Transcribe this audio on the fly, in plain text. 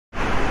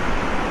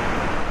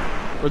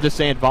For the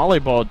sand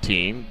volleyball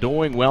team,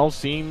 doing well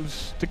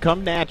seems to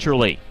come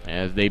naturally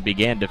as they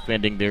began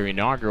defending their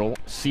inaugural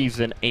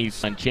season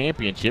ASUN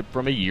championship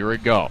from a year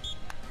ago.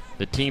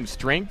 The team's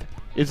strength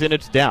is in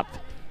its depth,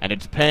 and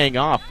it's paying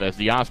off as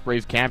the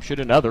Ospreys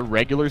captured another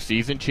regular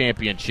season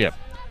championship.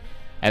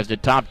 As the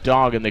top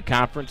dog in the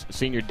conference,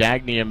 senior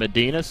Dagnia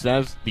Medina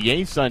says the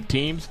ASUN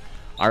teams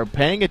are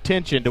paying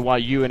attention to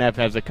what UNF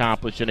has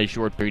accomplished in a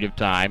short period of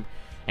time,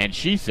 and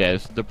she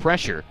says the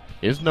pressure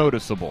is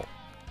noticeable.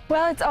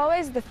 Well, it's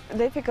always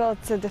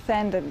difficult to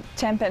defend a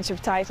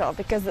championship title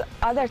because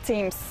other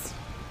teams,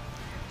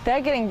 they're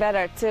getting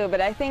better too,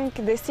 but I think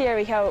this year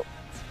we have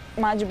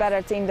a much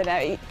better team than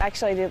I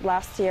actually did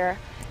last year.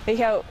 We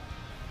have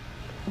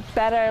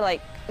better,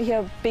 we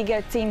have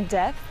bigger team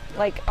depth.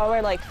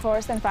 Our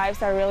fours and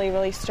fives are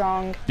really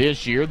strong.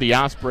 This year, the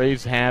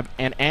Ospreys have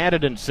an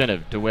added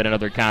incentive to win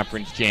another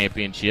conference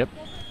championship.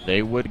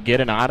 They would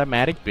get an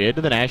automatic bid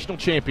to the national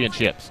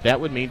championships.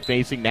 That would mean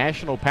facing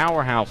national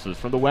powerhouses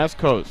from the West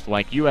Coast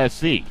like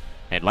USC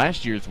and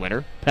last year's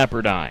winner,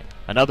 Pepperdine.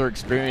 Another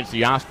experience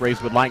the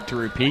Ospreys would like to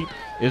repeat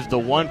is the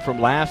one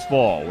from last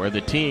fall, where the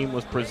team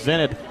was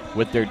presented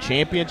with their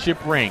championship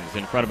rings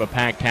in front of a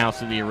packed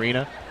house in the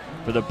arena.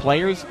 For the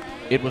players,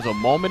 it was a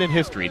moment in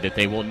history that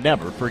they will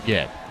never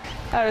forget.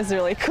 That was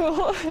really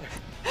cool.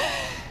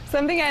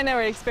 Something I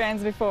never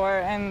experienced before,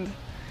 and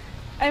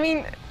I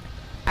mean,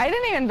 I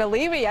didn't even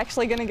believe we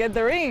actually going to get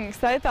the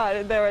rings. I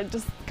thought they were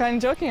just kind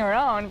of joking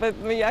around, but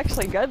we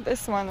actually got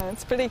this one, and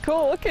it's pretty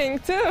cool looking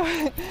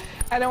too.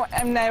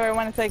 I never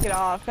want to take it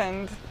off,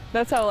 and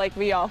that's how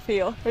we all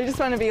feel. We just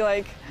want to be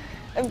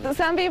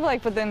some people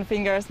put in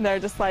fingers and they're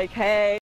just like, hey.